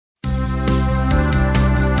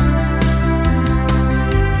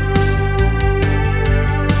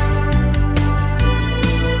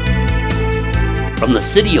From the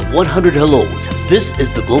city of 100 hellos, this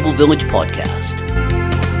is the Global Village Podcast.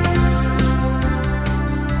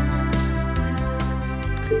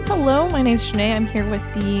 Hello, my name's Janae. I'm here with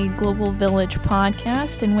the Global Village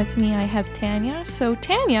Podcast, and with me I have Tanya. So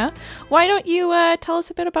Tanya, why don't you tell us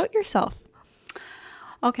a bit about yourself?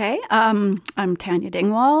 Okay, I'm Tanya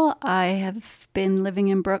Dingwall. I have been living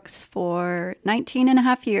in Brooks for 19 and a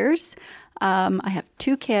half years. I have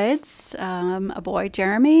two kids, a boy,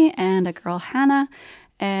 Jeremy, and a girl, Hannah.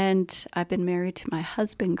 And I've been married to my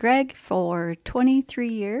husband, Greg, for 23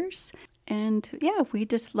 years. And yeah, we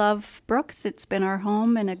just love Brooks. It's been our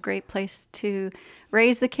home and a great place to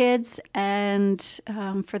raise the kids and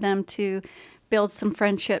for them to build some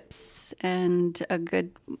friendships and a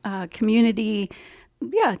good community.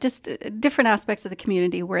 Yeah, just different aspects of the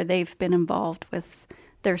community where they've been involved with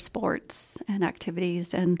their sports and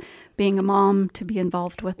activities, and being a mom to be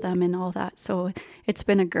involved with them and all that. So it's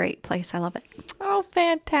been a great place. I love it. Oh,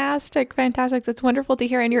 fantastic. Fantastic. That's wonderful to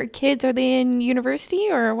hear. And your kids, are they in university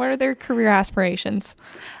or what are their career aspirations?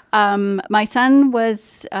 My son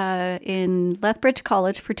was in Lethbridge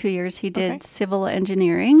College for 2 years. He did civil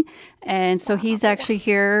engineering. And so he's actually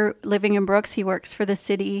here living in Brooks. He works for the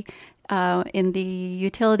city in the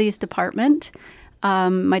utilities department.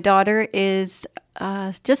 My daughter is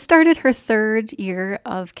just started her third year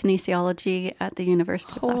of kinesiology at the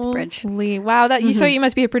University of Lethbridge. Holy wow! So you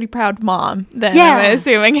must be a pretty proud mom then. Yeah. I'm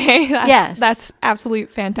assuming. Hey, yes, that's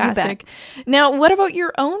absolute fantastic. Now, what about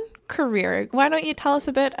your own career? Why don't you tell us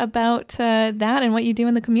a bit about that and what you do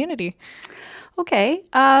in the community? Okay.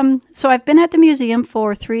 So I've been at the museum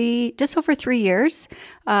for just over 3 years.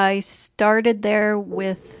 I started there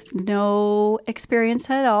with no experience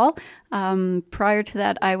at all. Prior to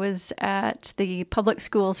that, I was at the public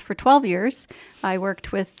schools for 12 years. I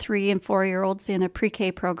worked with 3 and 4-year-olds in a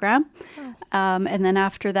pre-K program. And then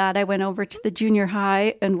after that, I went over to the junior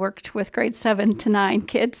high and worked with grade 7 to 9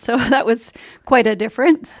 kids. So that was quite a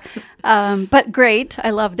difference. But great.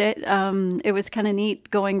 I loved it. It was kind of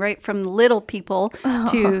neat going right from little people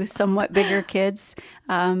to somewhat bigger kids.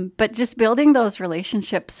 But just building those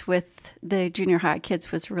relationships with the junior high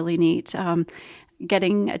kids was really neat.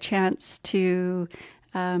 Getting a chance to,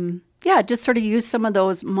 just sort of use some of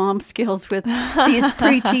those mom skills with these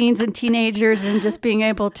preteens and teenagers, and just being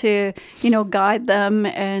able to, guide them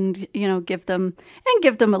and, give them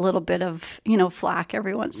a little bit of, flack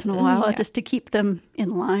every once in a while, just to keep them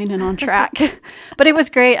in line and on track. But it was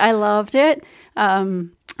great. I loved it.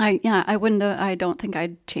 I don't think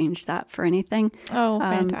I'd change that for anything. Oh,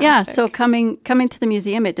 fantastic. So coming to the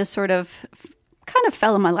museum, it just sort of kind of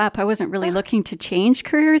fell in my lap. I wasn't really looking to change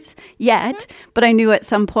careers yet, but I knew at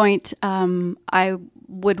some point I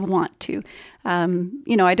would want to.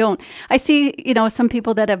 I see, some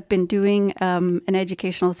people that have been doing an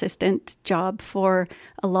educational assistant job for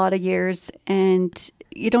a lot of years, and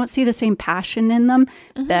you don't see the same passion in them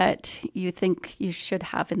that you think you should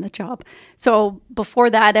have in the job. So before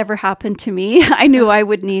that ever happened to me, I knew I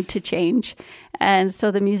would need to change. And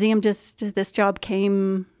so the museum this job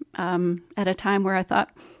came at a time where I thought,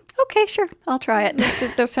 okay, sure, I'll try it.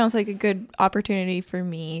 That sounds like a good opportunity for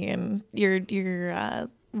me, and you're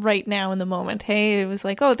right now in the moment. Hey, it was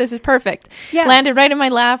like, oh, this is perfect. Yeah. Landed right in my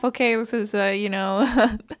lap. Okay, this is,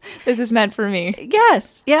 this is meant for me.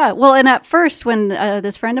 Yes. Yeah. Well, and at first when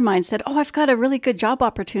this friend of mine said, oh, I've got a really good job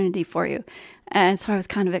opportunity for you. And so I was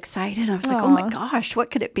kind of excited. I was like, oh my gosh, what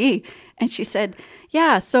could it be? And she said,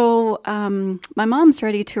 yeah, so my mom's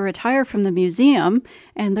ready to retire from the museum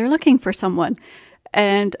and they're looking for someone.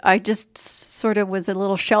 And I just sort of was a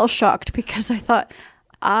little shell-shocked because I thought,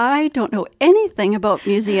 I don't know anything about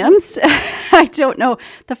museums. I don't know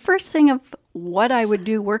the first thing of what I would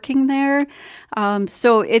do working there.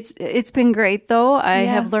 So it's been great, though. I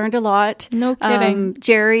have learned a lot. No kidding.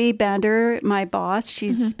 Jerry Bander, my boss,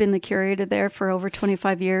 she's been the curator there for over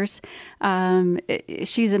 25 years.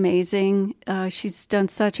 She's amazing. She's done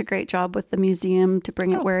such a great job with the museum to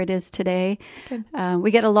bring it where it is today.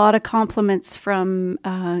 We get a lot of compliments from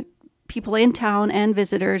people in town and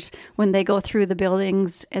visitors when they go through the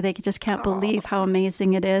buildings. They just can't believe how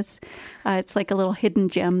amazing it is. It's like a little hidden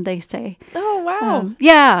gem, they say. Oh, wow.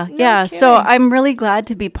 Yeah. Kidding. So I'm really glad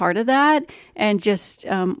to be part of that and just,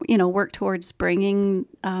 work towards bringing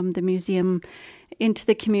the museum into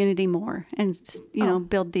the community more and,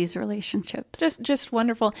 build these relationships. Just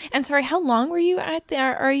wonderful. And sorry, how long were you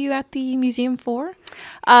are you at the museum for?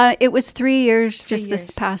 It was 3 years,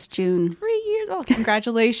 this past June. 3 years. Oh,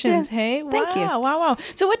 congratulations. Hey, wow. Thank you. Wow.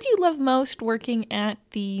 So what do you love most working at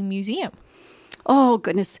the museum? Oh,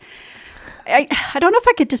 goodness. I don't know if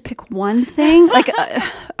I could just pick one thing. Like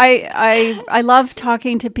I love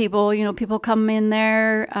talking to people. You know, people come in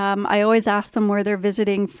there. I always ask them where they're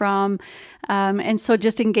visiting from, and so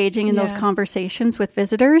just engaging in those conversations with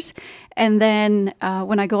visitors. And then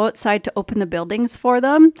when I go outside to open the buildings for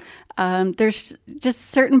them, there's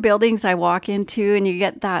just certain buildings I walk into, and you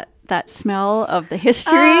get that smell of the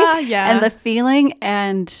history and the feeling,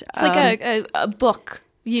 and it's like a book.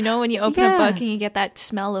 You know, when you open a book and you get that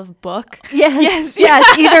smell of book. Yes,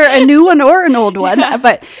 either a new one or an old one.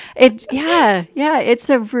 But it's a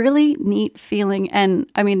really neat feeling. And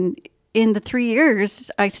I mean, in the 3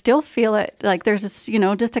 years, I still feel it. Like there's this, you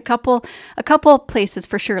know, just a couple places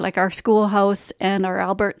for sure, like our schoolhouse and our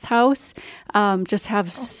Albert's house, just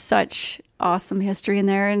have such awesome history in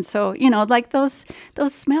there. And so, you know, like those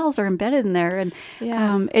smells are embedded in there, and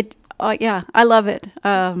I love it.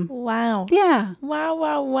 Wow. Yeah.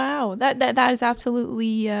 Wow. That is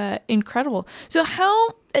absolutely incredible. So how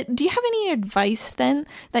do you have any advice then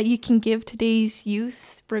that you can give today's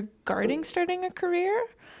youth regarding starting a career?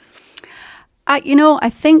 I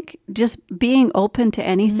think just being open to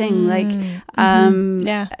anything,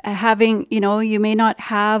 having, you know, you may not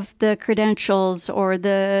have the credentials or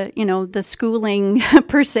the, you know, the schooling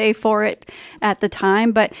per se for it at the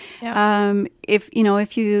time. But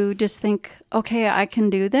if you just think, okay, I can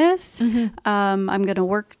do this, I'm going to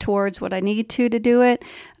work towards what I need to do it.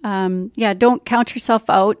 Don't count yourself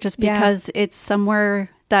out just because it's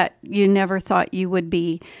somewhere that you never thought you would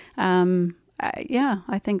be.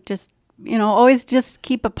 I think just, you know, always just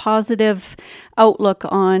keep a positive outlook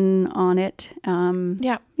on it.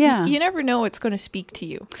 You never know what's going to speak to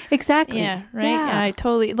you. Exactly. Yeah, right. Yeah, I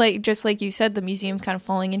totally just like you said, the museum kind of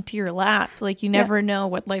falling into your lap. Like you never know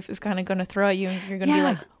what life is kind of going to throw at you, and you're going to be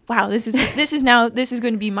like, wow, this is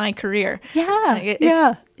going to be my career.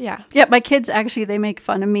 Yeah. My kids actually, they make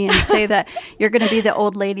fun of me and say that you're going to be the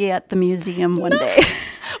old lady at the museum one day.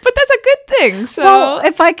 But that's a good thing. So, well,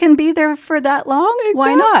 if I can be there for that long,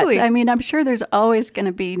 why not? I mean, I'm sure there's always going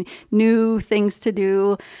to be new things to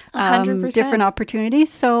do, 100%. Different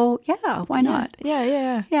opportunities. So, why not?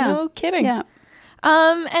 Yeah. No kidding. Yeah.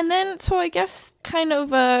 And then, so I guess kind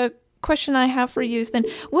of a question I have for you is then,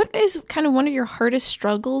 what is kind of one of your hardest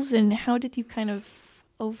struggles, and how did you kind of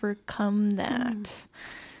overcome that?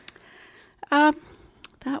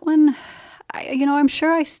 That one, I'm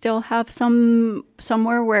sure I still have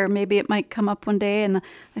somewhere where maybe it might come up one day and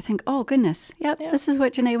I think, oh goodness, this is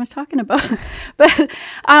what Janae was talking about. But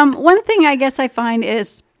one thing I guess I find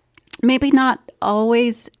is maybe not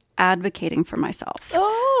always advocating for myself.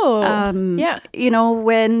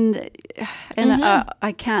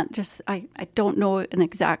 I can't just, I don't know an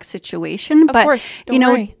exact situation, but, of course, don't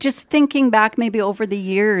worry. Just thinking back maybe over the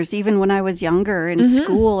years, even when I was younger in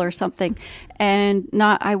school or something, and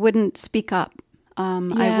I wouldn't speak up.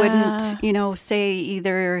 I wouldn't, say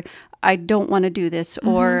either I don't want to do this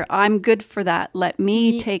or I'm good for that. Let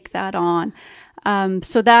me take that on.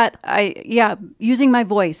 So that using my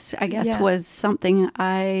voice, I guess, was something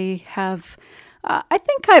I have. I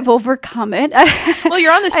think I've overcome it. Well,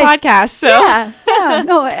 you're on this podcast, so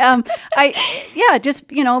just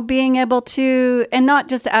being able to, and not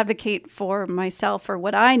just advocate for myself or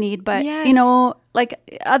what I need, but like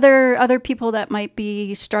other people that might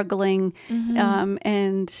be struggling,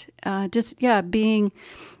 and just being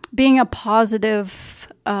a positive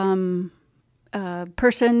person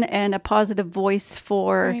and a positive voice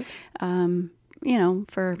for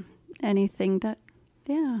for anything that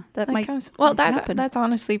might happen. That's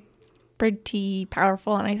honestly pretty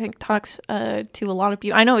powerful, and I think talks to a lot of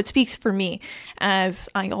people. I know it speaks for me, as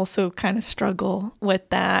I also kind of struggle with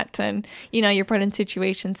that. And you're put in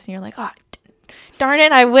situations and you're like, oh, darn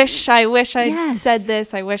it, I wish I said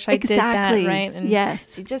this, I wish I did that, right? And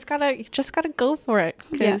you just gotta go for it,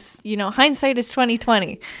 because hindsight is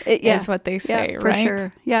 20/20 is what they say, for right?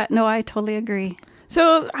 Sure. Yeah, no, I totally agree.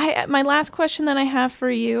 So my last question that I have for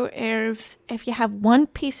you is, if you have one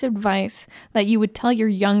piece of advice that you would tell your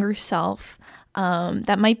younger self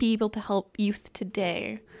that might be able to help youth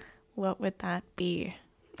today, what would that be?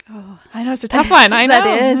 Oh, I know it's a tough one. I know.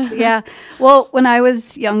 That is, yeah. Well, when I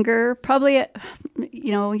was younger, probably at,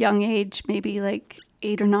 young age, maybe like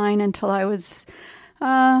 8 or 9, until I was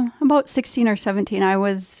about 16 or 17, I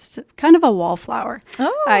was kind of a wallflower.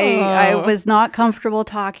 Oh. I was not comfortable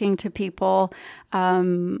talking to people.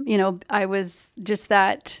 I was just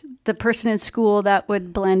the person in school that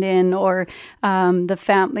would blend in, or the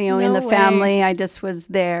family, in the family, I just was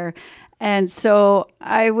there. And so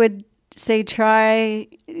I would say try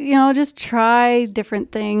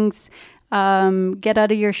different things, get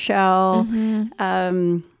out of your shell.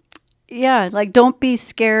 like don't be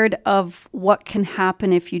scared of what can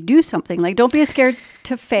happen if you do something. Like don't be scared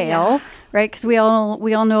to fail, right? Because we all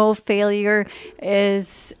know failure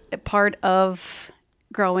is a part of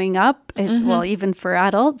growing up. Well, even for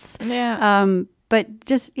adults. Yeah. But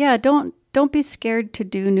just don't be scared to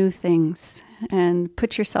do new things and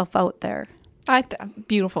put yourself out there.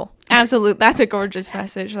 Beautiful. Absolute. That's a gorgeous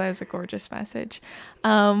message. That is a gorgeous message.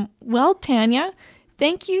 Well, Tanya,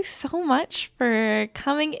 thank you so much for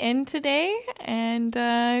coming in today and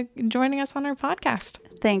joining us on our podcast.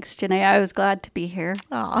 Thanks, Janae. I was glad to be here.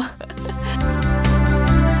 Aw.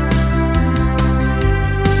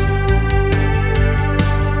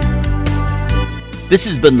 This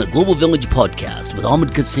has been the Global Village Podcast with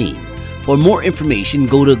Ahmed Kassim. For more information,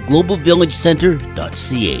 go to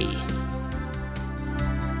globalvillagecenter.ca.